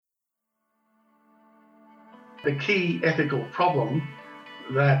The key ethical problem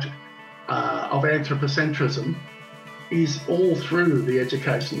that of anthropocentrism is all through the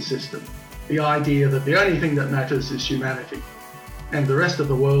education system. The idea that the only thing that matters is humanity, and the rest of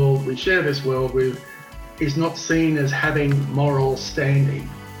the world we share this world with is not seen as having moral standing.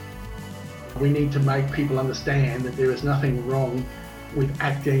 We need to make people understand that there is nothing wrong with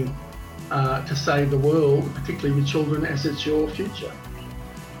acting to save the world, particularly with children, as it's your future.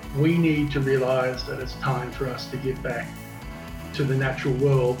 We need to realise that it's time for us to give back to the natural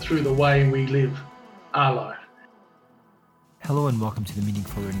world through the way we live our life. Hello and welcome to the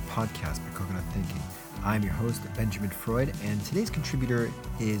Meaningful Learning Podcast by Coconut Thinking. I'm your host, Benjamin Freud, and today's contributor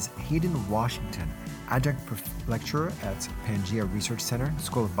is Hayden Washington, adjunct lecturer at Pangea Research Center,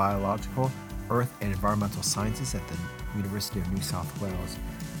 School of Biological, Earth and Environmental Sciences at the University of New South Wales.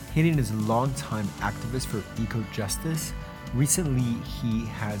 Hayden is a longtime activist for eco-justice. Recently, he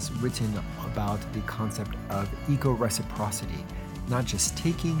has written about the concept of eco-reciprocity, not just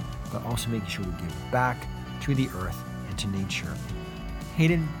taking, but also making sure we give back to the earth and to nature.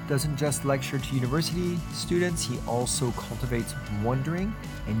 Hayden doesn't just lecture to university students, he also cultivates wondering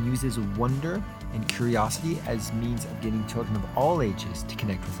and uses wonder and curiosity as means of getting children of all ages to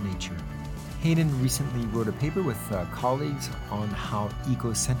connect with nature. Hayden recently wrote a paper with colleagues on how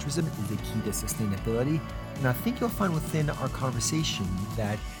ecocentrism is the key to sustainability, and I think you'll find within our conversation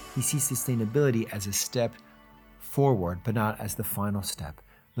that he sees sustainability as a step forward, but not as the final step,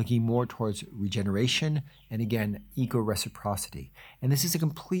 looking more towards regeneration and, again, eco-reciprocity. And this is a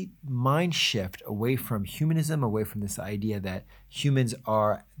complete mind shift away from humanism, away from this idea that humans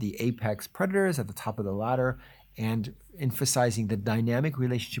are the apex predators at the top of the ladder, and emphasizing the dynamic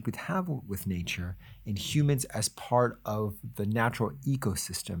relationship we have with nature and humans as part of the natural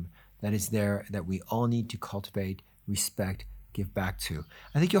ecosystem that is there that we all need to cultivate, respect, give back to.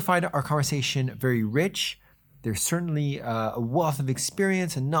 I think you'll find our conversation very rich. There's certainly a wealth of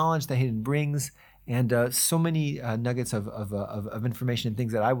experience and knowledge that Hayden brings, and so many nuggets of information and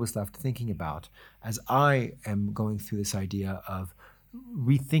things that I was left thinking about as I am going through this idea of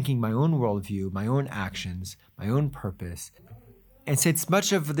rethinking my own worldview, my own actions, my own purpose. And since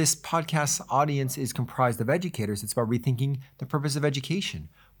much of this podcast audience is comprised of educators, it's about rethinking the purpose of education,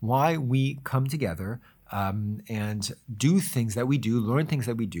 why we come together and do things that we do, learn things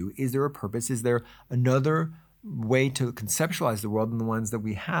that we do. Is there a purpose? Is there another way to conceptualize the world than the ones that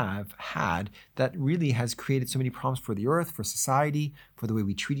we have had that really has created so many problems for the earth, for society, for the way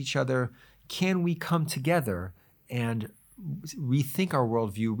we treat each other? Can we come together and rethink our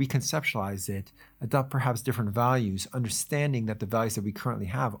worldview, reconceptualize it, adopt perhaps different values, understanding that the values that we currently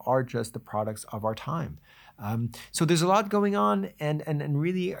have are just the products of our time? So there's a lot going on, and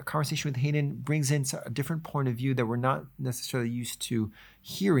really a conversation with Hayden brings in a different point of view that we're not necessarily used to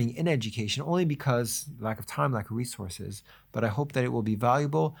hearing in education, only because lack of time, lack of resources. But I hope that it will be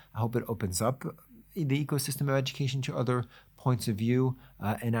valuable. I hope it opens up the ecosystem of education to other points of view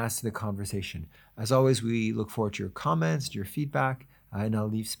and adds to the conversation. As always, we look forward to your comments, to your feedback, and I'll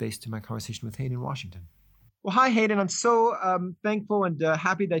leave space to my conversation with Hayden Washington. Well, hi, Hayden. I'm so thankful and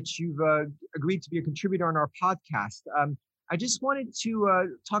happy that you've agreed to be a contributor on our podcast. I just wanted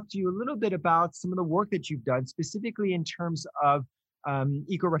to talk to you a little bit about some of the work that you've done, specifically in terms of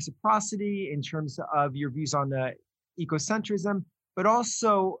eco-reciprocity, in terms of your views on ecocentrism, but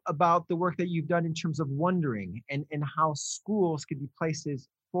also about the work that you've done in terms of wondering and how schools could be places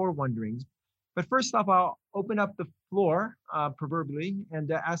for wonderings. But first off, I'll open up the floor, proverbially,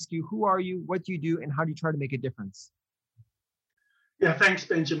 and ask you, who are you, what do you do, and how do you try to make a difference? Yeah, thanks,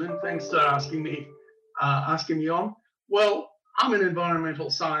 Benjamin. Thanks for asking me on. Well, I'm an environmental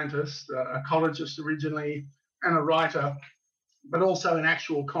scientist, ecologist originally, and a writer, but also an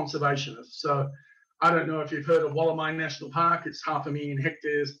actual conservationist. So I don't know if you've heard of Wollemi National Park. It's 500,000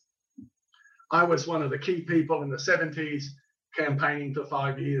 hectares. I was one of the key people in the 70s campaigning for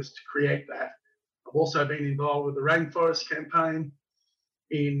 5 years to create that. I've also been involved with the Rainforest Campaign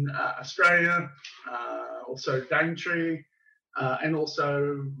in Australia, also Daintree, and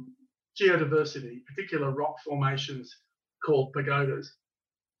also geodiversity, particular rock formations called pagodas.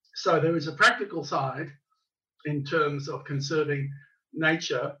 So there is a practical side in terms of conserving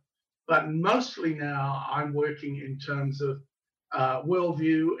nature, but mostly now I'm working in terms of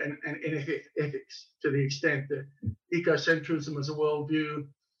worldview and ethics, to the extent that ecocentrism as a worldview,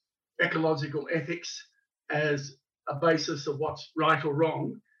 ecological ethics as a basis of what's right or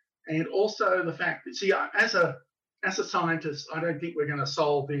wrong, and also the fact that, see, as a scientist, I don't think we're going to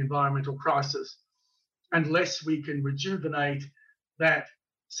solve the environmental crisis unless we can rejuvenate that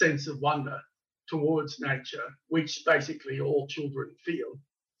sense of wonder towards nature, which basically all children feel.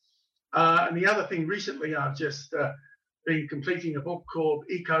 And the other thing, recently I've just been completing a book called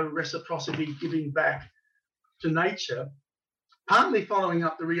Eco-Reciprocity, Giving Back to Nature, partly following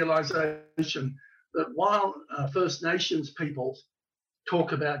up the realization that while First Nations peoples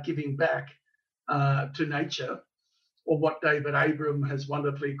talk about giving back to nature, or what David Abram has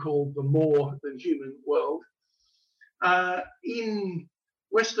wonderfully called the more than human world, in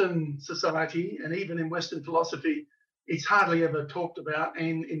Western society and even in Western philosophy, it's hardly ever talked about.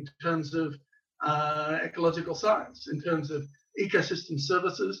 And in terms of ecological science, in terms of ecosystem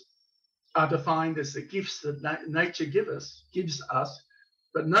services, are defined as the gifts that nature gives us,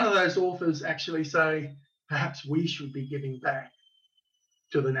 but none of those authors actually say perhaps we should be giving back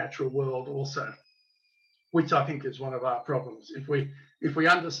to the natural world also, which I think is one of our problems. If we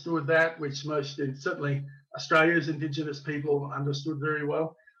understood that, which certainly Australia's Indigenous people understood very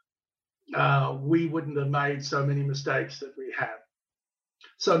well, we wouldn't have made so many mistakes that we have.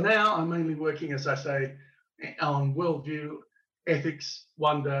 So now I'm mainly working, as I say, on worldview, ethics,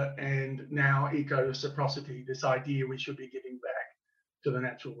 wonder, and now eco-reciprocity, this idea we should be giving back to the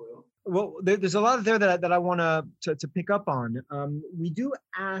natural world. Well, there's a lot there that I want to pick up on. We do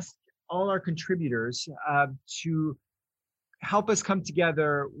ask all our contributors to help us come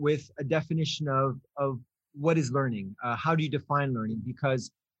together with a definition of what is learning. How do you define learning? Because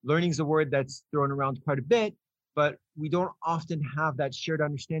learning is a word that's thrown around quite a bit, but we don't often have that shared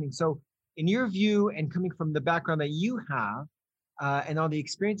understanding. So in your view, and coming from the background that you have and all the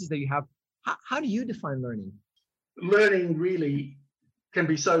experiences that you have, how do you define learning? Learning really can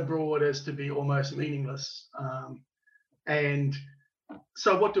be so broad as to be almost meaningless. And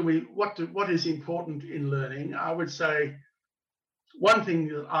so what is important in learning? I would say one thing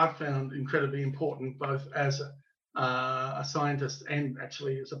that I've found incredibly important, both as a scientist and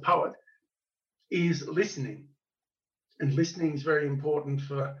actually as a poet, is listening. And listening is very important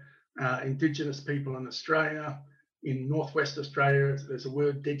for Indigenous people in Australia. In Northwest Australia, there's a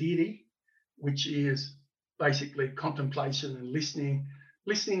word dediri, which is basically contemplation and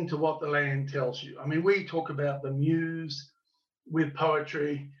listening to what the land tells you. I mean, we talk about the muse with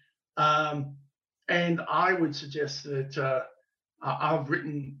poetry, and I would suggest that I've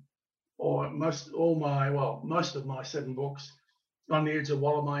written most of my 7 books on the edge of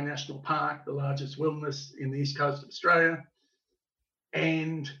Wallamai National Park, the largest wilderness in the east coast of Australia.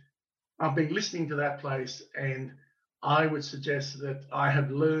 And I've been listening to that place, and I would suggest that I have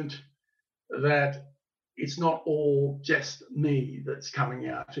learned that it's not all just me that's coming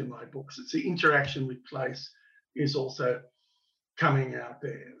out in my books. It's the interaction with place is also coming out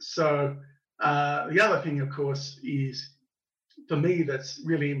there. So the other thing, of course, is for me that's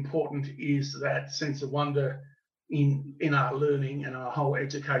really important is that sense of wonder in our learning and our whole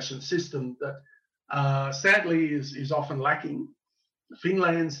education system that sadly is often lacking.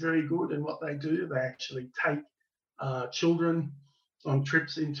 Finland's very good in what they do. They actually take children on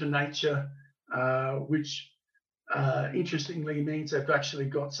trips into nature, which interestingly means they've actually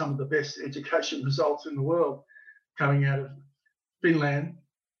got some of the best education results in the world coming out of Finland.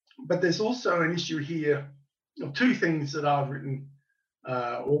 But there's also an issue here of 2 things that I've written,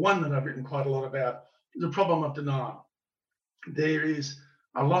 or one that I've written quite a lot about, the problem of denial. There is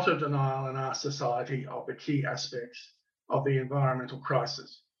a lot of denial in our society of the key aspects of the environmental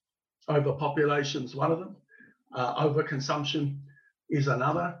crisis. Overpopulation is one of them. Overconsumption is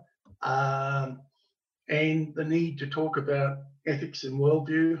another. And the need to talk about ethics and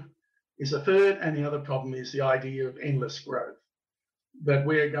worldview is a third. And the other problem is the idea of endless growth. That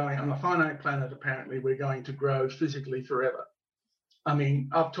we're going on a finite planet, apparently, we're going to grow physically forever. I mean,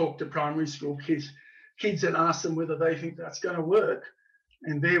 I've talked to primary school kids and asked them whether they think that's going to work.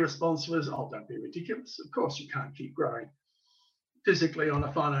 And their response was, oh, don't be ridiculous. Of course, you can't keep growing physically on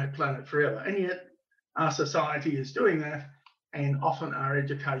a finite planet forever. And yet our society is doing that. And often our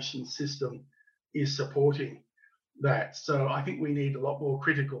education system is supporting that. So I think we need a lot more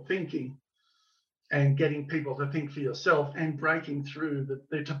critical thinking and getting people to think for yourself and breaking through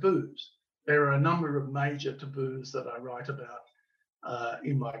the taboos. There are a number of major taboos that I write about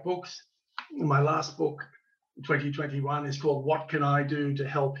in my books. My last book, 2021, is called What Can I Do to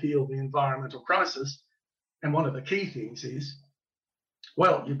Help Heal the Environmental Crisis? And one of the key things is,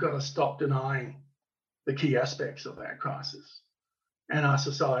 well, you've got to stop denying the key aspects of that crisis. And our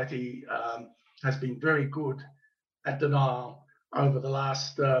society has been very good at denial over the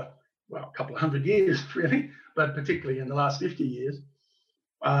last, a couple of 100 years, really, but particularly in the last 50 years.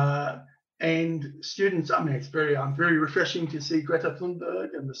 And students, I mean, I'm very refreshing to see Greta Thunberg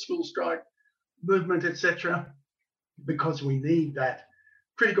and the school strike movement, etc., because we need that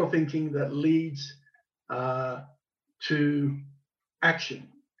critical thinking that leads to action.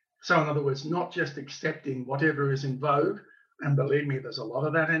 So in other words, not just accepting whatever is in vogue, and believe me, there's a lot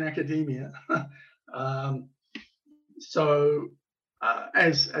of that in academia. um,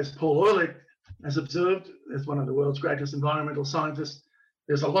 as Paul Ehrlich has observed, as one of the world's greatest environmental scientists,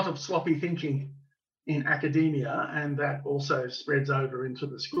 there's a lot of sloppy thinking in academia, and that also spreads over into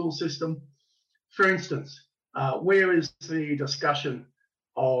the school system. For instance, where is the discussion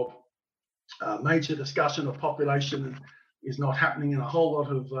of major discussion of population is not happening in a whole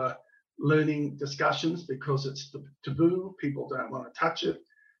lot of learning discussions because it's taboo. People don't want to touch it.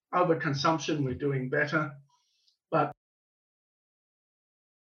 Overconsumption, we're doing better. But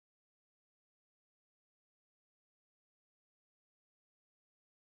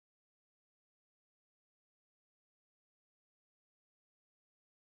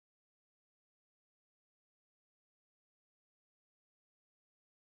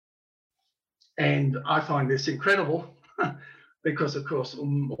and I find this incredible because, of course,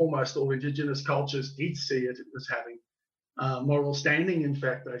 almost all indigenous cultures did see it as having moral standing. In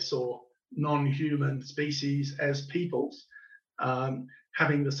fact, they saw non-human species as peoples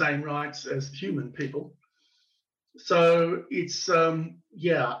having the same rights as human people. So it's,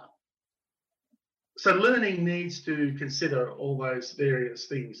 yeah. So learning needs to consider all those various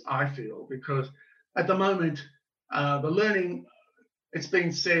things, I feel, because at the moment, the learning, it's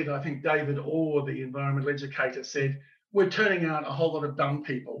been said, I think David Orr, the environmental educator, said, we're turning out a whole lot of dumb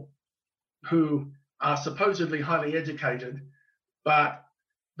people who are supposedly highly educated, but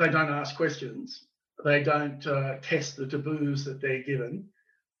they don't ask questions. They don't test the taboos that they're given.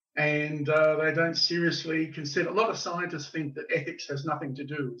 And they don't seriously consider. A lot of scientists think that ethics has nothing to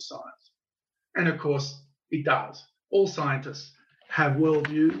do with science. And of course, it does. All scientists have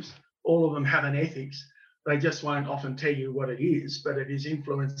worldviews. All of them have an ethics. They just won't often tell you what it is, but it is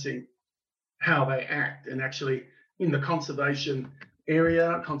influencing how they act. And actually, in the conservation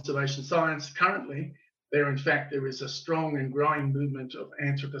area, conservation science, currently, there is a strong and growing movement of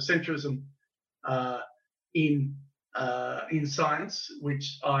anthropocentrism in science,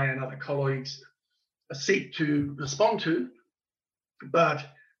 which I and other colleagues seek to respond to. But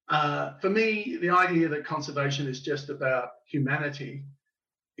for me, the idea that conservation is just about humanity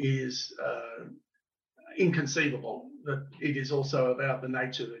is inconceivable, that it is also about the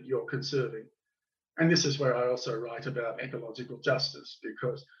nature that you're conserving. And this is where I also write about ecological justice,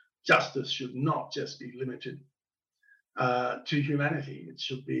 because justice should not just be limited to humanity. It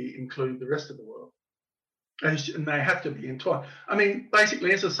should include the rest of the world. And they have to be entwined. I mean,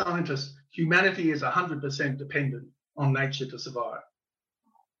 basically, as a scientist, humanity is 100% dependent on nature to survive.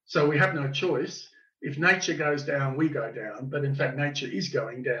 So we have no choice. If nature goes down, we go down. But in fact, nature is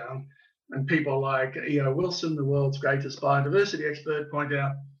going down. And people like E.O. Wilson, the world's greatest biodiversity expert, point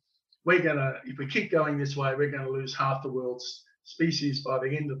out, if we keep going this way, we're going to lose half the world's species by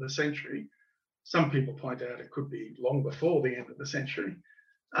the end of the century. Some people point out it could be long before the end of the century.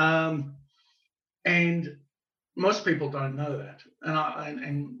 And most people don't know that.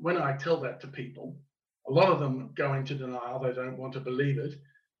 And when I tell that to people, a lot of them go into denial. They don't want to believe it.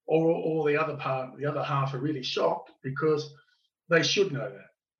 Or the other half are really shocked because they should know that.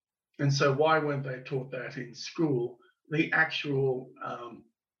 And so why weren't they taught that in school? The actual,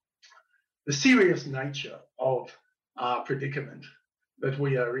 the serious nature of our predicament that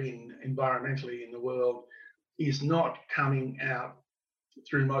we are in environmentally in the world is not coming out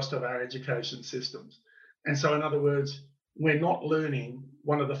through most of our education systems. And so, in other words, we're not learning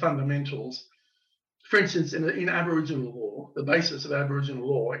one of the fundamentals. For instance, in Aboriginal law, the basis of Aboriginal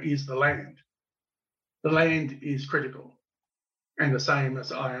law is the land. The land is critical. And the same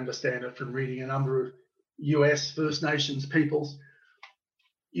as I understand it from reading a number of US First Nations peoples,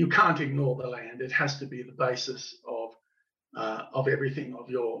 you can't ignore the land. It has to be the basis of everything, of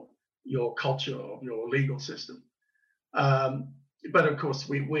your culture, of your legal system. But of course,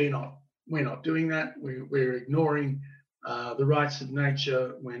 we're not doing that. We're ignoring the rights of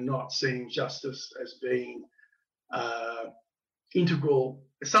nature. We're not seeing justice as being integral,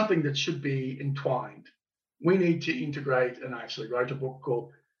 something that should be entwined. We need to integrate, and I actually wrote a book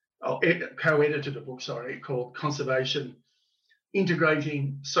co-edited a book, called Conservation,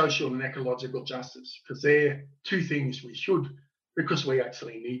 Integrating Social and Ecological Justice, because they're two things we should, because we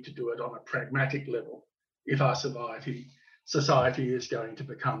actually need to do it on a pragmatic level if our society is going to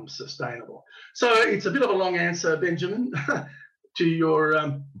become sustainable. So it's a bit of a long answer, Benjamin, to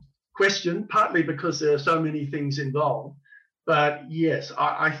your question, partly because there are so many things involved. But yes,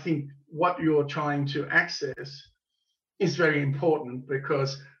 I think what you're trying to access is very important,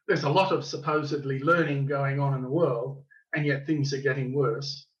 because there's a lot of supposedly learning going on in the world, and yet things are getting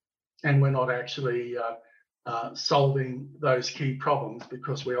worse, and we're not actually solving those key problems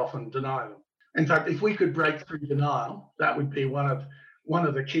because we often deny them. In fact, if we could break through denial, that would be one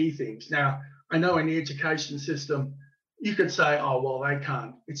of the key things. Now, I know in the education system, you could say, oh, well, they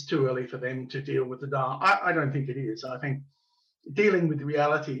can't. It's too early for them to deal with the data. I don't think it is. I think dealing with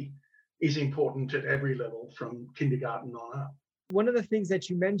reality is important at every level from kindergarten on up. One of the things that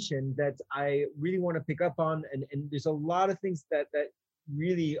you mentioned that I really want to pick up on, and there's a lot of things that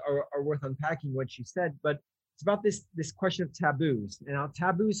really are worth unpacking what you said, but it's about this question of taboos. And how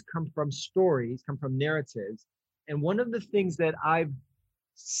taboos come from stories, come from narratives. And one of the things that I've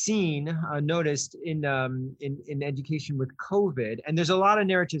seen, noticed in education with COVID, and there's a lot of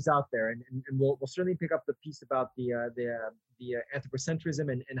narratives out there, and we'll certainly pick up the piece about the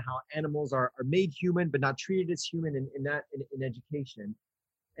anthropocentrism and how animals are made human but not treated as human in education,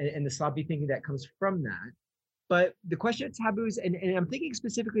 and the sloppy thinking that comes from that. But the question of taboos, and I'm thinking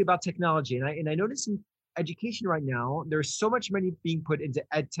specifically about technology, and I notice in education right now there's so much money being put into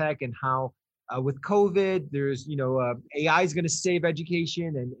ed tech, and how with COVID, there's, AI is going to save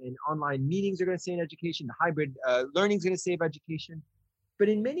education, and online meetings are going to save education. The hybrid learning is going to save education. But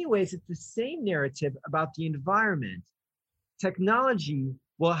in many ways, it's the same narrative about the environment. Technology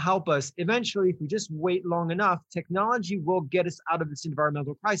will help us eventually. If we just wait long enough, technology will get us out of this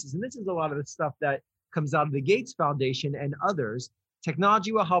environmental crisis. And this is a lot of the stuff that comes out of the Gates Foundation and others.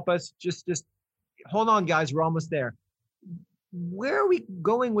 Technology will help us. Just hold on, guys. We're almost there. Where are we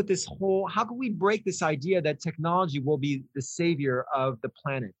going with this whole, how can we break this idea that technology will be the savior of the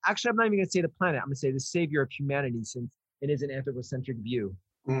planet? Actually, I'm not even going to say the planet. I'm going to say the savior of humanity, since it is an anthropocentric view.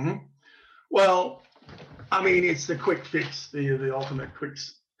 Mm-hmm. Well, I mean, it's the quick fix, the ultimate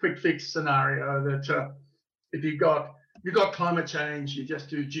quick fix scenario that if you've got climate change, you just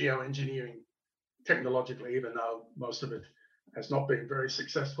do geoengineering technologically, even though most of it has not been very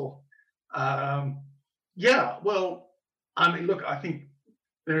successful. Yeah, well, I mean, look, I think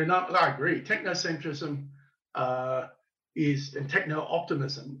I agree. Technocentrism and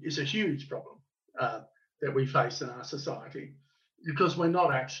techno-optimism is a huge problem that we face in our society, because we're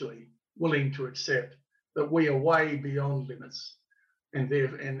not actually willing to accept that we are way beyond limits,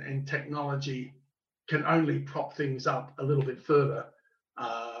 and technology can only prop things up a little bit further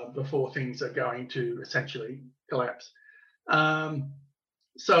before things are going to essentially collapse.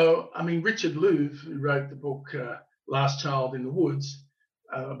 So, I mean, Richard Louv, who wrote the book Last Child in the Woods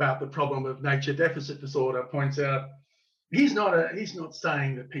about the problem of nature deficit disorder, points out he's not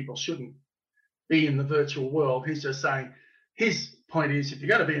saying that people shouldn't be in the virtual world. He's just saying, his point is, if you're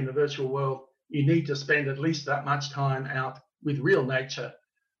going to be in the virtual world, you need to spend at least that much time out with real nature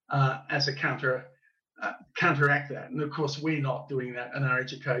as a counteract that. And of course, we're not doing that, and our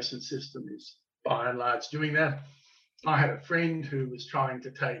education system is by and large doing that. I had a friend who was trying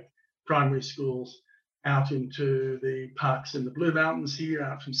to take primary schools out into the parks in the Blue Mountains here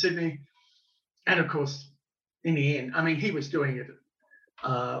out from Sydney. And of course, in the end, I mean, he was doing it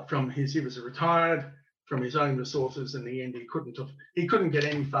he was retired from his own resources. In the end, he couldn't get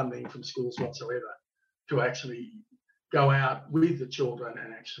any funding from schools whatsoever to actually go out with the children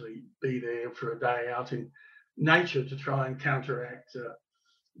and actually be there for a day out in nature to try and counteract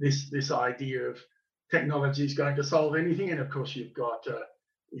this idea of technology is going to solve anything. And of course, you've got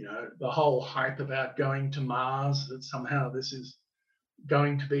the whole hype about going to Mars, that somehow this is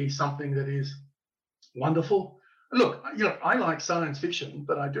going to be something that is wonderful. Look, I like science fiction,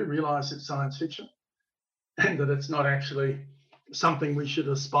 but I do realize it's science fiction and that it's not actually something we should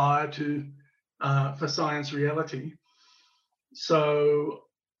aspire to for science reality. So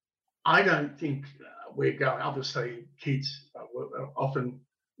I don't think we're going, obviously kids are often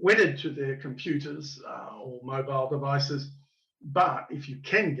wedded to their computers or mobile devices. But if you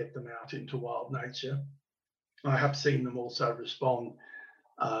can get them out into wild nature, I have seen them also respond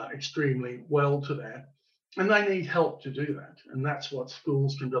extremely well to that. And they need help to do that. And that's what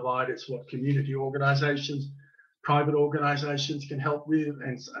schools can provide. It's what community organisations, private organisations can help with,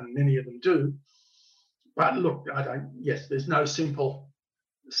 and many of them do. But look, there's no simple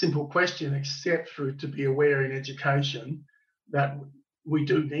question except for it to be aware in education that we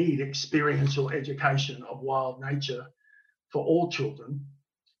do need experiential education of wild nature for all children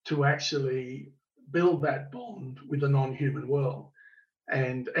to actually build that bond with the non-human world.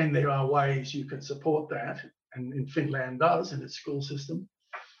 And there are ways you can support that, and in Finland does in its school system,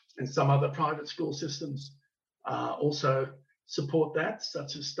 and some other private school systems also support that,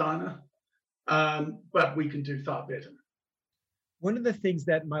 such as Steiner. But we can do far better. One of the things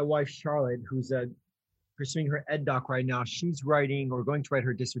that my wife, Charlotte, who's pursuing her ed doc right now, she's writing or going to write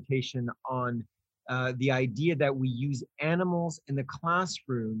her dissertation on the idea that we use animals in the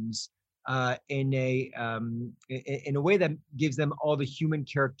classrooms in a way that gives them all the human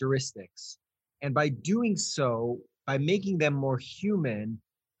characteristics. And by doing so, by making them more human,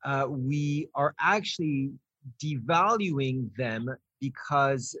 we are actually devaluing them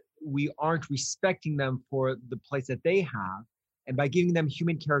because we aren't respecting them for the place that they have. And by giving them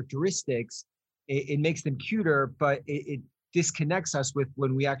human characteristics, it makes them cuter, but it disconnects us with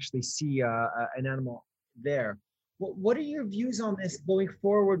when we actually see an animal there. What are your views on this going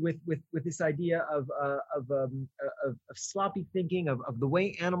forward with this idea of sloppy thinking, of the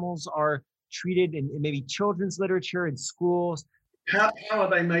way animals are treated in maybe children's literature in schools? How are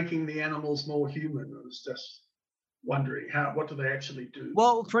they making the animals more human? I was just wondering, what do they actually do?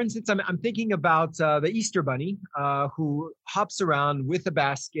 Well, for instance, I'm thinking about the Easter Bunny, who hops around with a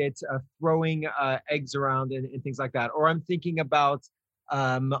basket, throwing eggs around and things like that. Or I'm thinking about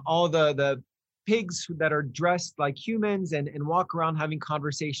all the pigs that are dressed like humans and walk around having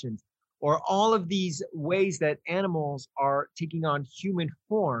conversations, or all of these ways that animals are taking on human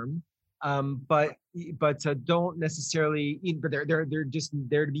form, but don't necessarily, but they're just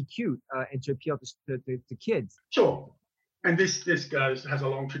there to be cute and to appeal to kids. Sure. And this has a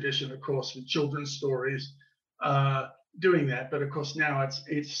long tradition, of course, with children's stories doing that. But of course, now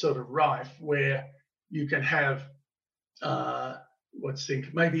it's sort of rife where you can have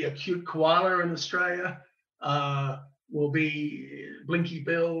maybe a cute koala in Australia will be Blinky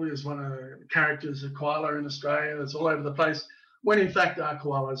Bill is one of the characters of koala in Australia. That's all over the place. When in fact our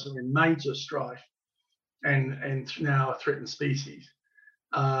koalas are in major strife and now a threatened species.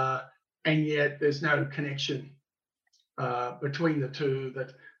 And yet there's no connection between the two.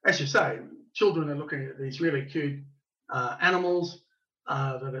 That, as you say, children are looking at these really cute animals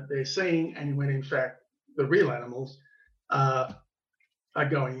that they're seeing, and when in fact the real animals are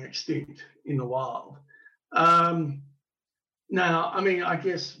going extinct in the wild. Now, I mean, I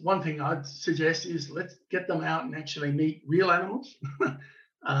guess one thing I'd suggest is let's get them out and actually meet real animals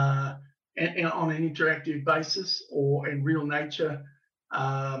and on an interactive basis or in real nature.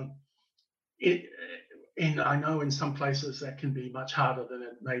 And I know in some places that can be much harder than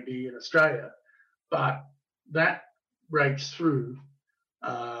it may be in Australia, but that breaks through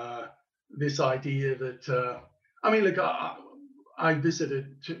this idea that, I mean, look, I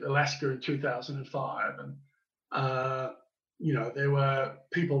visited Alaska in 2005, and there were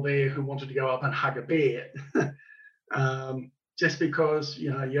people there who wanted to go up and hug a bear, just because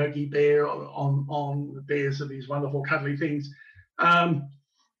Yogi Bear on the bears are these wonderful cuddly things, and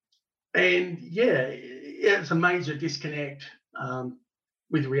it's a major disconnect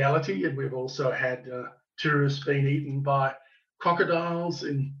with reality. And we've also had tourists being eaten by crocodiles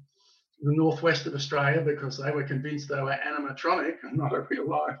in the northwest of Australia because they were convinced they were animatronic and not a real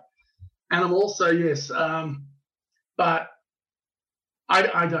life animal. So yes, but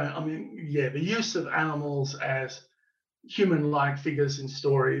I don't. I mean, the use of animals as human-like figures in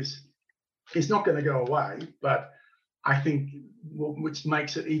stories is not going to go away. But I think which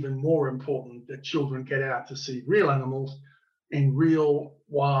makes it even more important that children get out to see real animals in real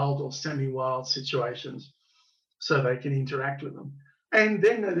wild or semi-wild situations so they can interact with them. And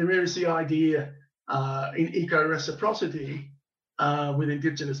then there is the idea in eco-reciprocity with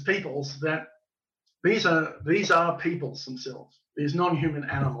Indigenous peoples that these are peoples themselves. These non-human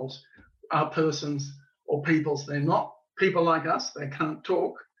animals are persons or peoples. They're not people like us. They can't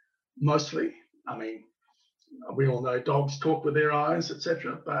talk, mostly. I mean, we all know dogs talk with their eyes,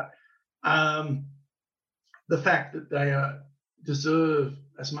 etc. But the fact that they deserve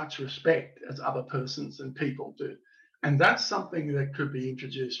as much respect as other persons and people do. And that's something that could be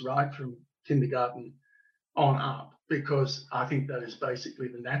introduced right from kindergarten on up, because I think that is basically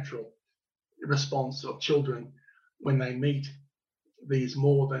the natural response of children when they meet these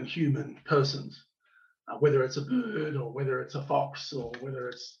more than human persons, whether it's a bird or whether it's a fox or whether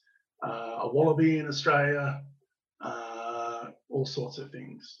it's a wallaby in Australia, all sorts of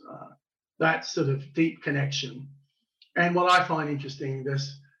things. That sort of deep connection. And what I find interesting,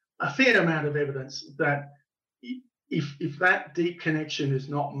 there's a fair amount of evidence that if that deep connection is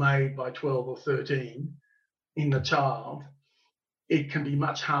not made by 12 or 13 in the child, it can be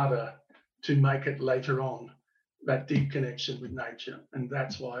much harder to make it later on, that deep connection with nature. And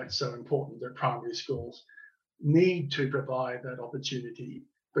that's why it's so important that primary schools need to provide that opportunity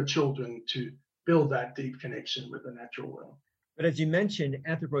for children to build that deep connection with the natural world. But as you mentioned,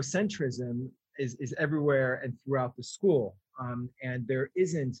 anthropocentrism is everywhere and throughout the school. And there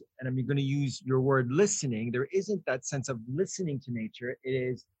isn't, and I'm going to use your word listening, there isn't that sense of listening to nature. It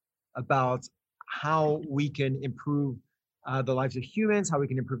is about how we can improve the lives of humans, how we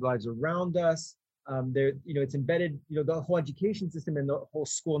can improve lives around us. There, it's embedded. The whole education system and the whole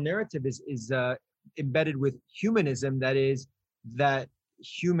school narrative is embedded with humanism. That is, that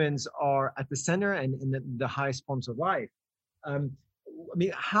humans are at the center and in the highest forms of life. I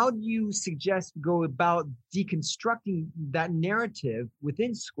mean, how do you suggest go about deconstructing that narrative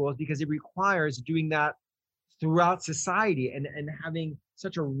within schools? Because it requires doing that throughout society and having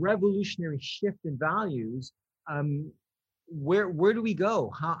such a revolutionary shift in values. Where do we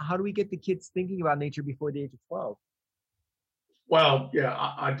go? How do we get the kids thinking about nature before the age of 12? Well, yeah,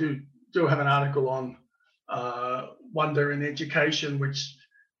 I do have an article on wonder in education, which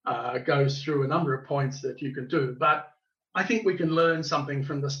goes through a number of points that you can do. But I think we can learn something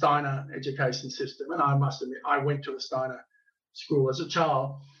from the Steiner education system. And I must admit, I went to a Steiner school as a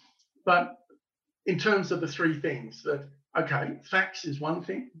child. But in terms of the three things that, okay, facts is one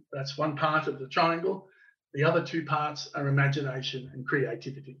thing, that's one part of the triangle. The other two parts are imagination and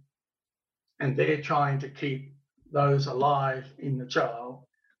creativity. And they're trying to keep those alive in the child,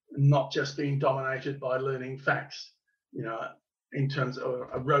 not just being dominated by learning facts, in terms of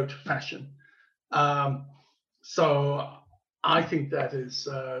a rote fashion. So I think that is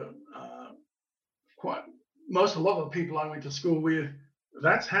quite, a lot of the people I went to school with,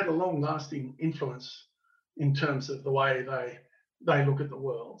 that's had a long-lasting influence in terms of the way they look at the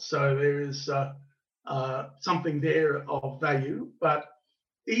world. So there is something there of value, but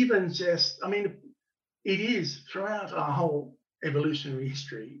even just, I mean, it is throughout our whole evolutionary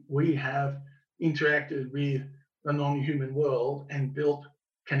history, we have interacted with the non-human world and built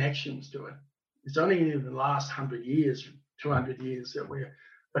connections to it. It's only in the last 100 years, 200 years that we're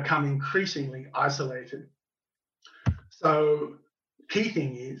become increasingly isolated. So key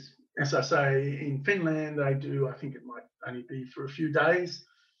thing is, as I say, in Finland, they do, I think it might only be for a few days,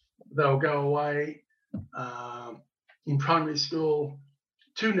 they'll go away in primary school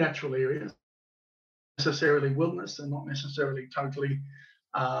to natural areas, necessarily wilderness and not necessarily totally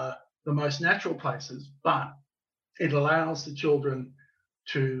the most natural places, but it allows the children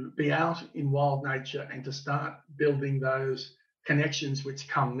to be out in wild nature and to start building those connections which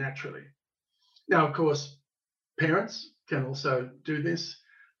come naturally. Now, of course, parents can also do this.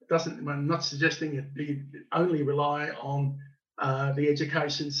 I'm not suggesting it only rely on the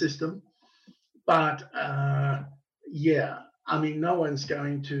education system, but yeah, I mean, no one's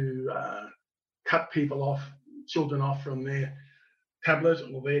going to cut children off from their tablet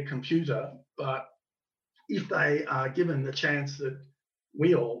or their computer, but if they are given the chance that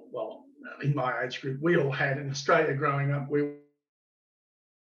we all, well, in my age group, we all had in Australia growing up, we went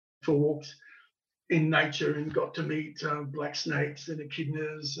for walks in nature and got to meet black snakes and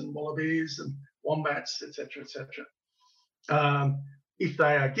echidnas and wallabies and wombats, etc., etc. If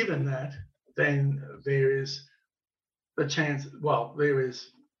they are given that, then there is the chance, well, there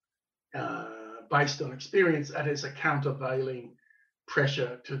is, based on experience, that is a countervailing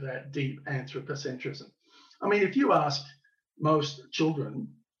pressure to that deep anthropocentrism. I mean, if you ask most children,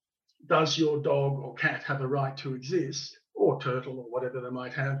 does your dog or cat have a right to exist, or turtle or whatever they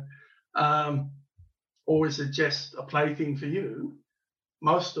might have, or is it just a plaything for you?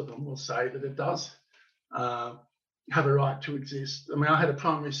 Most of them will say that it does have a right to exist. I mean, I had a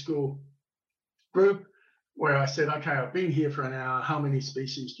primary school group where I said, okay, I've been here for an hour. How many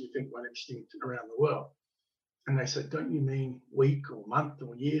species do you think went extinct around the world? And they said, don't you mean week or month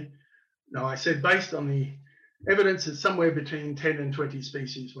or year? No, I said, based on the evidence, it's somewhere between 10 and 20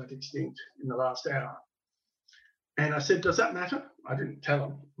 species went extinct in the last hour. And I said, does that matter? I didn't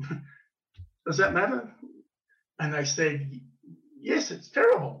tell them. Does that matter? And they said, yes, it's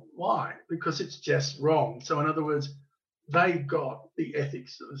terrible. Why? Because it's just wrong. So in other words, they got the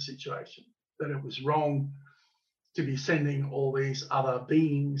ethics of the situation, that it was wrong to be sending all these other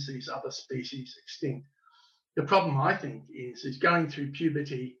beings, these other species extinct. The problem, I think, is going through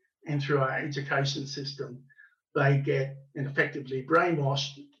puberty and through our education system, they get effectively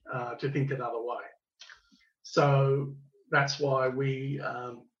brainwashed to think another way. So that's why we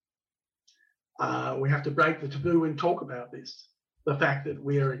have to break the taboo and talk about this. The fact that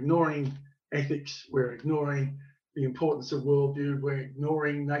we are ignoring ethics, we're ignoring the importance of worldview, we're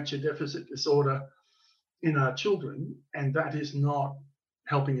ignoring nature deficit disorder in our children, and that is not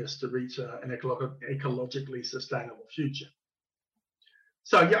helping us to reach an ecologically sustainable future.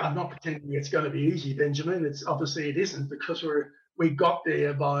 So yeah, I'm not pretending it's going to be easy, Benjamin. It's obviously it isn't, because we got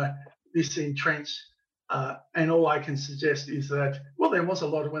there by this entrenched. And all I can suggest is that, well, there was a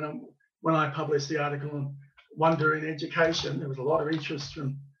lot of when I published the article on wonder in education, there was a lot of interest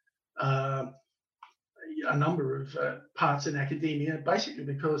from a number of parts in academia, basically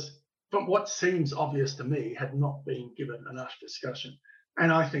because from what seems obvious to me had not been given enough discussion.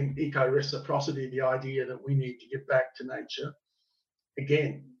 And I think eco-reciprocity, the idea that we need to give back to nature,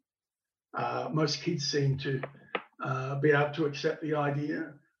 again, most kids seem to be able to accept the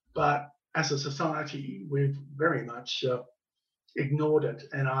idea, but as a society, we've very much ignored it.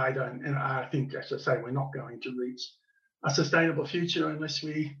 And I think, as I say, we're not going to reach a sustainable future unless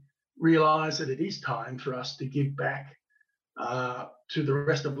we realise that it is time for us to give back to the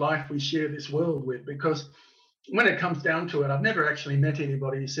rest of life we share this world with. Because when it comes down to it, I've never actually met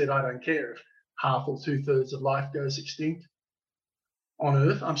anybody who said, I don't care if half or 2/3 of life goes extinct on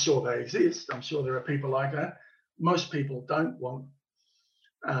Earth. I'm sure they exist. I'm sure there are people like that. Most people don't want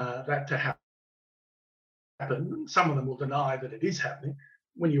that to happen. Some of them will deny that it is happening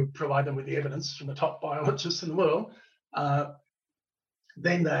when you provide them with the evidence from the top biologists in the world.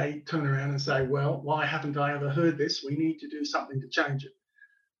 Then they turn around and say, well, why haven't I ever heard this? We need to do something to change it.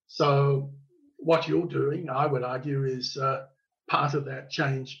 So what you're doing, I would argue, is part of that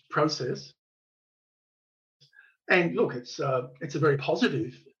change process. And look, it's a very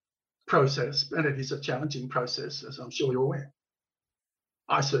positive process, and it is a challenging process, as I'm sure you're aware.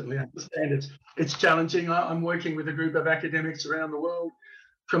 I certainly understand it's challenging. I'm working with a group of academics around the world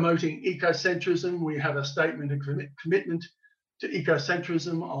promoting ecocentrism. We have a statement of commitment to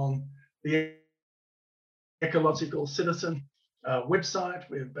ecocentrism on the Ecological Citizen website.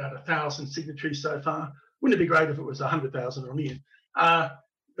 We have about 1,000 signatories so far. Wouldn't it be great if it was 100,000 or a million?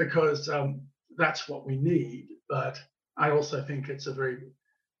 Because that's what we need. But I also think it's a very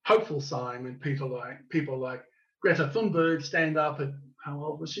hopeful sign when people like Greta Thunberg stand up at, how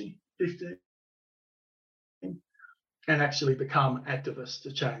old was she? 15? And actually become activists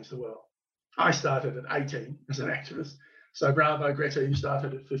to change the world. I started at 18 as an activist. So bravo, Greta, you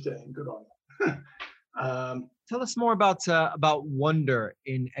started at 15. Good on you. Tell us more about wonder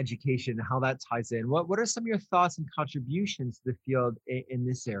in education and how that ties in. What are some of your thoughts and contributions to the field in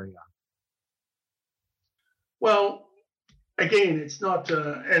this area? Well, again, it's not,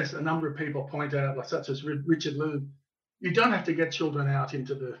 as a number of people point out, such as Richard Loeb, you don't have to get children out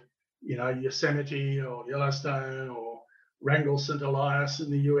into the, Yosemite or Yellowstone or Wrangell St. Elias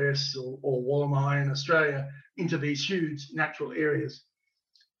in the US or Wollemi in Australia, into these huge natural areas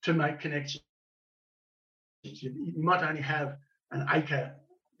to make connections. You might only have an acre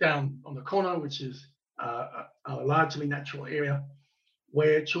down on the corner, which is a largely natural area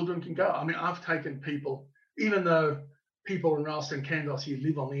where children can go. I mean, I've taken people, even though people in Ralston Kandos here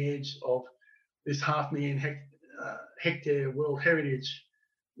live on the edge of this 500,000 hectare World Heritage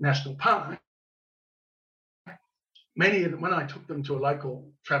National Park, many of them, when I took them to a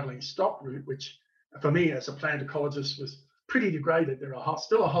local travelling stock route, which for me as a plant ecologist was pretty degraded, there are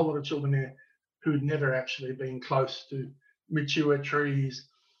still a whole lot of children there who'd never actually been close to mature trees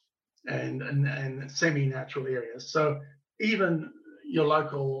and semi-natural areas. So even your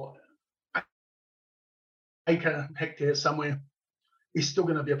local acre, hectare somewhere is still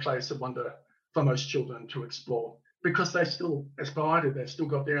going to be a place of wonder for most children to explore, because they still, as provided, they've still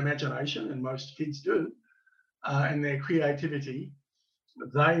got their imagination, and most kids do, and their creativity.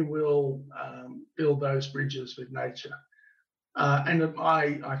 They will build those bridges with nature. And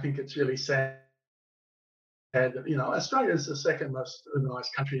I think it's really sad that, Australia is the second most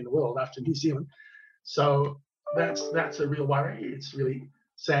urbanised country in the world after New Zealand. So that's a real worry. It's really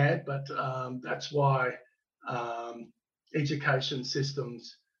sad, but that's why education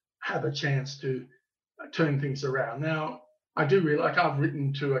systems have a chance to turn things around. Now, I do really, I've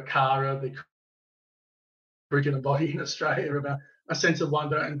written to ACARA, the curriculum body in Australia, about a sense of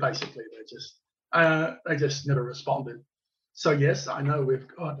wonder, and basically they just never responded. So yes, I know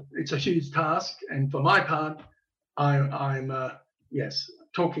it's a huge task, and for my part, I'm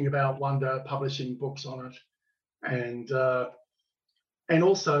talking about wonder, publishing books on it, and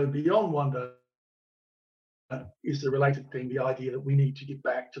also beyond wonder is the related thing, the idea that we need to give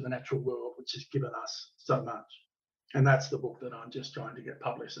back to the natural world, which has given us so much. And that's the book that I'm just trying to get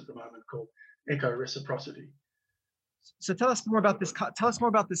published at the moment, called Eco-Reciprocity. So tell us more about this. Tell us more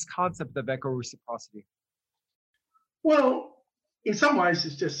about this concept of eco-reciprocity. Well, in some ways,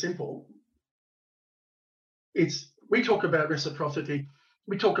 it's just simple. We talk about reciprocity.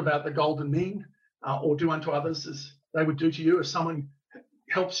 We talk about the golden mean, or do unto others as they would do to you. If someone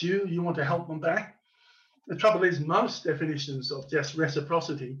helps you, you want to help them back. The trouble is, most definitions of just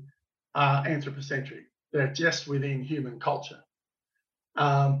reciprocity are anthropocentric. They're just within human culture.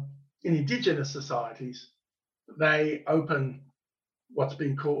 In Indigenous societies, they open what's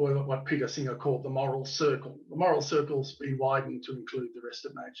been called, what Peter Singer called the moral circle. The moral circle's been widened to include the rest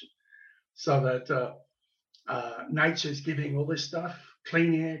of nature, so that nature's giving all this stuff: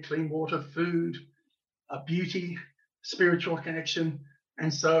 clean air, clean water, food, beauty, spiritual connection.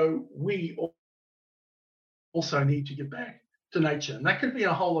 And so we also need to give back to nature. And that could be in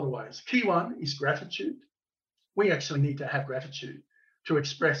a whole lot of ways. Key one is gratitude. We actually need to have gratitude to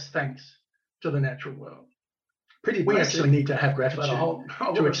express thanks to the natural world. We actually need to have gratitude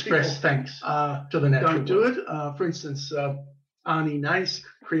to express thanks to the natural world. Don't do it. For instance, Arnie Nace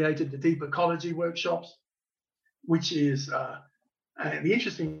created the Deep Ecology workshops, which is, the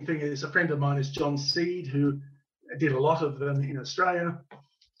interesting thing is, a friend of mine is John Seed, who did a lot of them in Australia.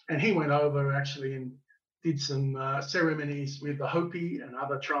 And he went over actually and did some ceremonies with the Hopi and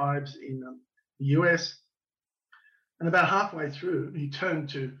other tribes in the US. And about halfway through, he turned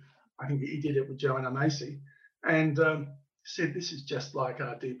to, I think he did it with Joanna Macy, and said, this is just like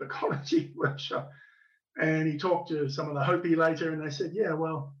our Deep Ecology workshop. And he talked to some of the Hopi later, and they said, yeah,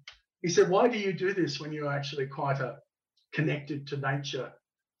 well, he said, why do you do this when you're actually quite a connected to nature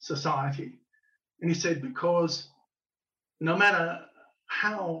society? And he said, because no matter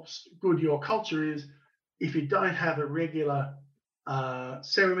how good your culture is, if you don't have a regular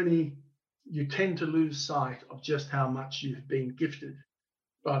ceremony, you tend to lose sight of just how much you've been gifted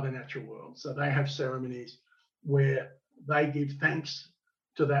by the natural world. So they have ceremonies where they give thanks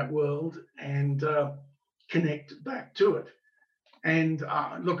to that world and connect back to it. And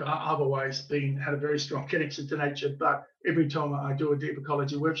look, I've always had a very strong connection to nature, but every time I do a Deep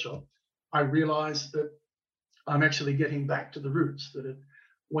Ecology workshop, I realize that I'm actually getting back to the roots, that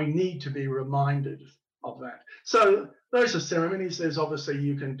we need to be reminded of that. So those are ceremonies. There's obviously,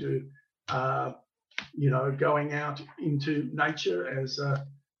 you can do, going out into nature as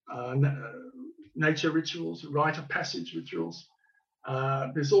nature rituals, rite of passage rituals.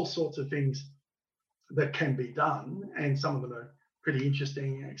 There's all sorts of things that can be done, and some of them are pretty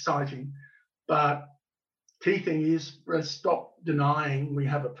interesting and exciting. But key thing is, let's stop denying we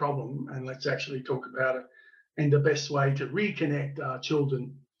have a problem and let's actually talk about it. And the best way to reconnect our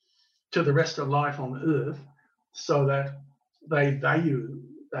children to the rest of life on Earth so that they value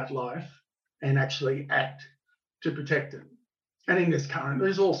that life and actually act to protect it. And in this current,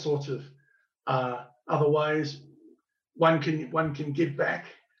 there's all sorts of other ways one can give back,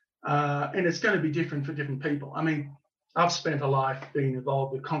 and it's going to be different for different people. I mean, I've spent a life being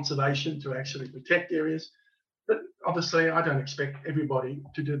involved with conservation to actually protect areas, but obviously I don't expect everybody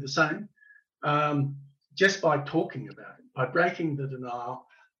to do the same. Just by talking about it, by breaking the denial,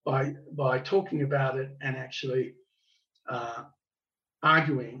 by talking about it and actually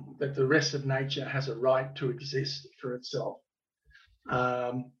arguing that the rest of nature has a right to exist for itself.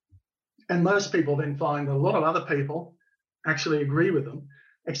 And most people then find a lot of other people actually agree with them,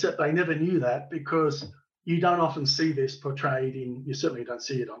 except they never knew that, because you don't often see this portrayed you certainly don't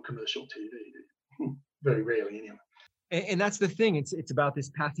see it on commercial TV, very rarely anyway. And that's the thing. It's about this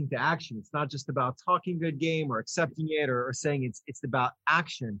passing to action. It's not just about talking good game or accepting it or saying it's about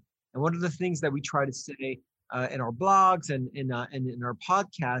action. And one of the things that we try to say in our blogs and in our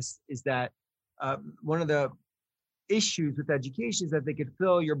podcasts is that one of the issues with education is that they could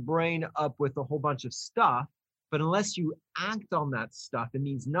fill your brain up with a whole bunch of stuff, but unless you act on that stuff, it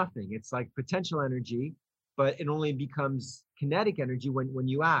means nothing. It's like potential energy, but it only becomes kinetic energy when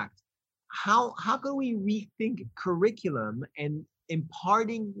you act. How can we rethink curriculum and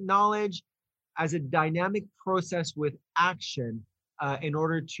imparting knowledge as a dynamic process with action in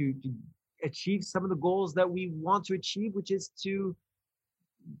order to achieve some of the goals that we want to achieve, which is to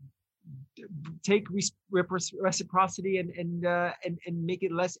take reciprocity and make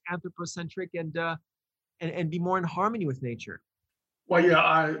it less anthropocentric and be more in harmony with nature? Well,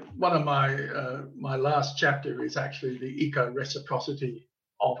 yeah, one of my last chapter is actually the eco-reciprocity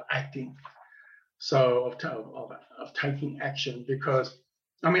of acting, so of taking action, because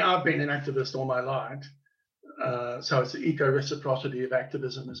I mean, I've been an activist all my life, so it's the eco-reciprocity of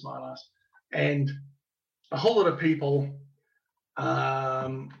activism is my last. And a whole lot of people,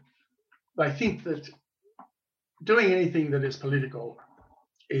 they think that doing anything that is political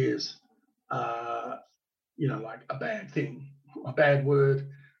is, like a bad thing, a bad word,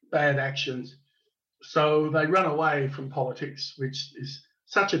 bad actions. So they run away from politics, which is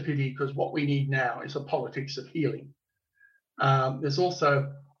such a pity, because what we need now is a politics of healing. There's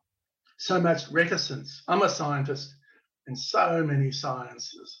also so much reticence. I'm a scientist, and so many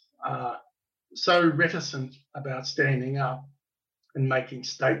sciences are so reticent about standing up and making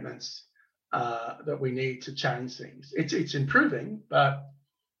statements that we need to change things. It's improving, but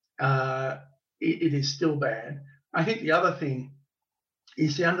it is still bad. I think the other thing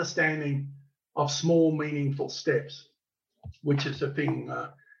is the understanding of small, meaningful steps, which is a thing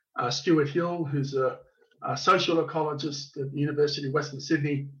Stuart Hill, who's a social ecologist at the University of Western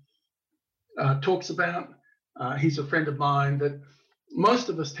Sydney, talks about. He's a friend of mine, that most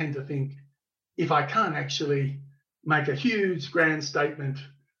of us tend to think, if I can't actually make a huge grand statement,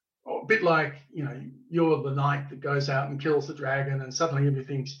 or a bit like, you're the knight that goes out and kills the dragon and suddenly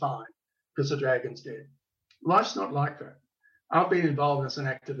everything's fine because the dragon's dead. Life's not like that. I've been involved as an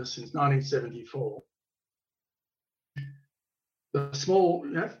activist since 1974.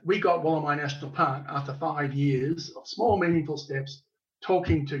 We got Wollemi National Park after 5 years of small, meaningful steps,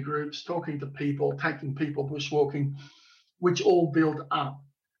 talking to groups, talking to people, taking people bushwalking, which all build up.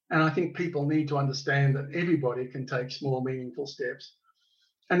 And I think people need to understand that everybody can take small, meaningful steps.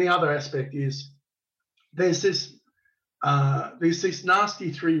 And the other aspect is there's this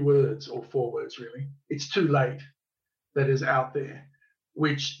nasty 3 words or 4 words, really. It's too late that is out there,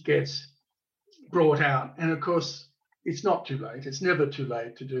 which gets brought out. And of course, it's not too late. It's never too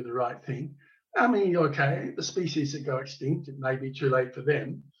late to do the right thing. I mean, okay, the species that go extinct, it may be too late for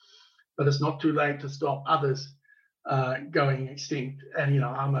them, but it's not too late to stop others going extinct. And,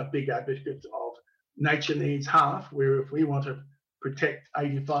 I'm a big advocate of nature needs half, where if we want to protect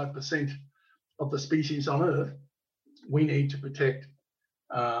 85% of the species on Earth, we need to protect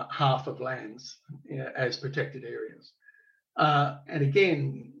half of lands as protected areas. And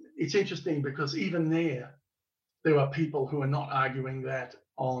again, it's interesting because even there are people who are not arguing that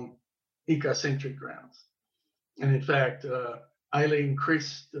on ecocentric grounds. And in fact, Aileen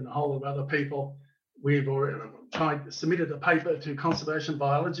Christ and a whole of other people, we've already submitted a paper to Conservation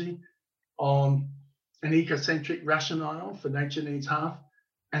Biology on an ecocentric rationale for nature needs half,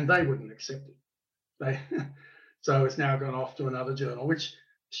 and they wouldn't accept it. So it's now gone off to another journal, which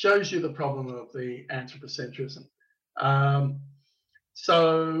shows you the problem of the anthropocentrism.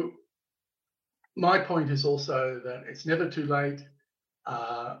 So my point is also that it's never too late.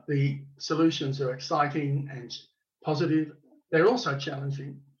 The solutions are exciting and positive. They're also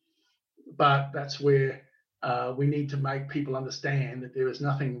challenging, but that's where we need to make people understand that there is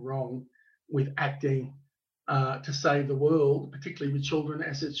nothing wrong with acting to save the world, particularly with children,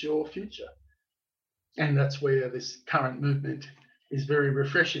 as it's your future. And that's where this current movement is very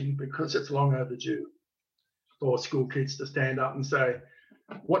refreshing, because it's long overdue for school kids to stand up and say,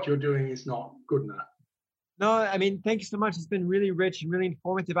 what you're doing is not good enough. No, I mean, thank you so much. It's been really rich and really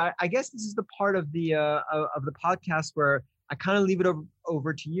informative. I guess this is the part of the podcast where I kind of leave it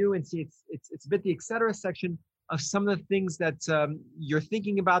over to you and see it's a bit the etc. section of some of the things that you're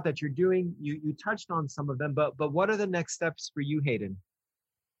thinking about, that you're doing. You touched on some of them, but what are the next steps for you, Hayden?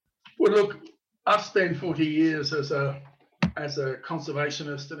 Well, look, I've spent 40 years as a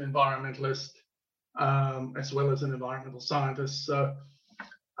conservationist and environmentalist, as well as an environmental scientist. So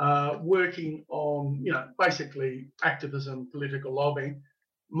working on, basically activism, political lobbying.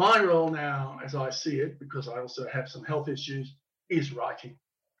 My role now, as I see it, because I also have some health issues, is writing.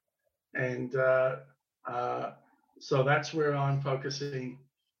 And so that's where I'm focusing.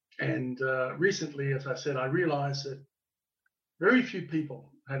 And recently, as I said, I realized that very few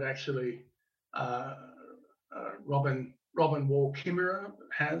people had actually, Robin Wall-Kimmerer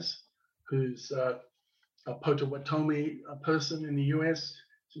has, who's a Potawatomi person in the US.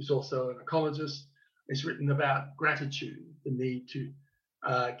 She's also an ecologist. Has written about gratitude, the need to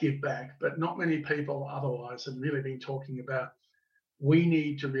give back, but not many people otherwise have really been talking about, we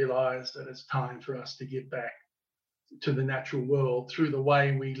need to realize that it's time for us to give back to the natural world through the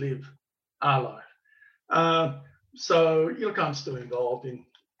way we live our life. So look, I'm still involved in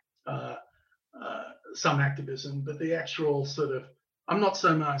some activism, but the actual sort of, I'm not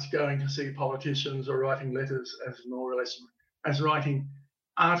so much going to see politicians or writing letters as more or less as writing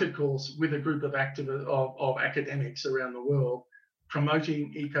articles with a group of academics around the world,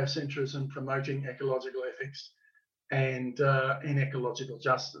 promoting ecocentrism, promoting ecological ethics, and ecological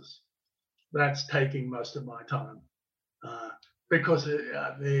justice. That's taking most of my time because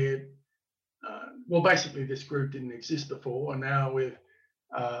basically this group didn't exist before, and now with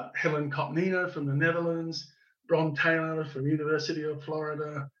Helen Kopnina from the Netherlands, Bron Taylor from University of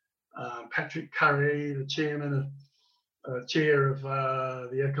Florida, Patrick Curry, the chair of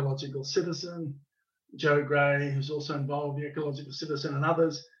the Ecological Citizen, Joe Gray, who's also involved in the Ecological Citizen, and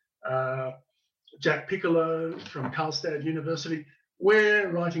others, Jack Piccolo from Karlstad University. We're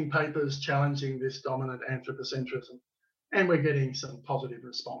writing papers challenging this dominant anthropocentrism, and we're getting some positive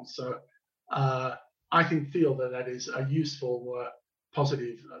response. So I can feel that is a useful,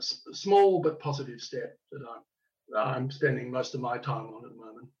 positive, small but positive step that I'm spending most of my time on at the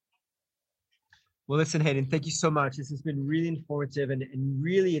moment. Well, listen, Hayden, thank you so much. This has been really informative, and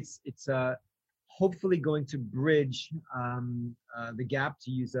really it's hopefully going to bridge the gap,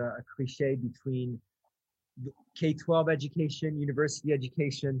 to use a cliche, between K-12 education, university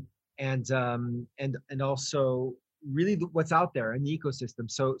education, and also really what's out there in the ecosystem.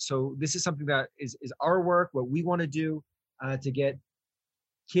 So this is something that is our work, what we want to do to get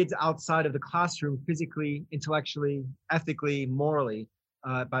kids outside of the classroom, physically, intellectually, ethically, morally,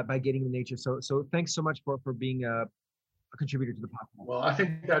 by getting in nature. So thanks so much for being a contributor to the podcast. Well, I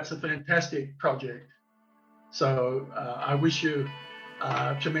think that's a fantastic project. So I wish you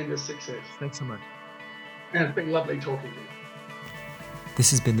tremendous success. Thanks so much. And it's been lovely talking to you. This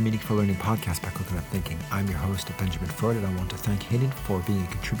has been the Meaningful Learning Podcast by Coconut Thinking. I'm your host, Benjamin Freud, and I want to thank Hayden for being a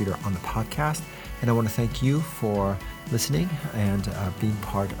contributor on the podcast. And I want to thank you for listening and being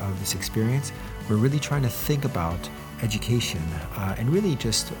part of this experience. We're really trying to think about education and really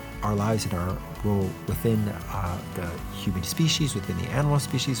just our lives and our role within the human species, within the animal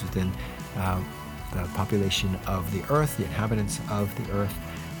species, within the population of the earth, the inhabitants of the earth,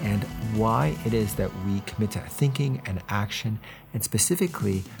 and why it is that we commit to thinking and action, and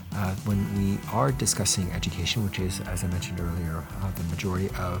specifically when we are discussing education, which is, as I mentioned earlier, the majority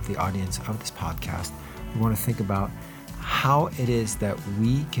of the audience of this podcast, we want to think about how it is that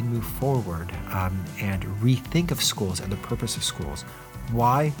we can move forward and rethink of schools and the purpose of schools.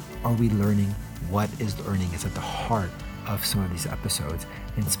 Why are we learning? What is learning is at the heart of some of these episodes,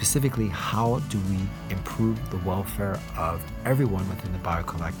 and specifically, how do we improve the welfare of everyone within the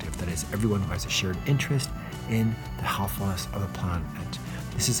BioCollective, that is, everyone who has a shared interest in the healthfulness of the planet.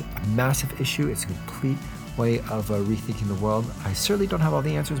 This is a massive issue. It's a complete way of rethinking the world. I certainly don't have all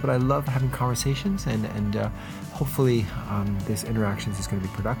the answers, but I love having conversations, and hopefully this interactions is going to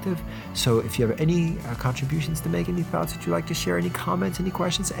be productive. So if you have any contributions to make, any thoughts that you'd like to share, any comments, any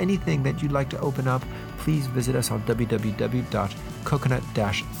questions, anything that you'd like to open up, please visit us on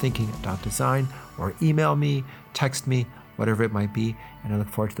www.coconut-thinking.design or email me, text me, whatever it might be, and I look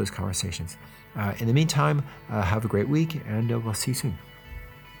forward to those conversations. In the meantime, have a great week, and we'll see you soon.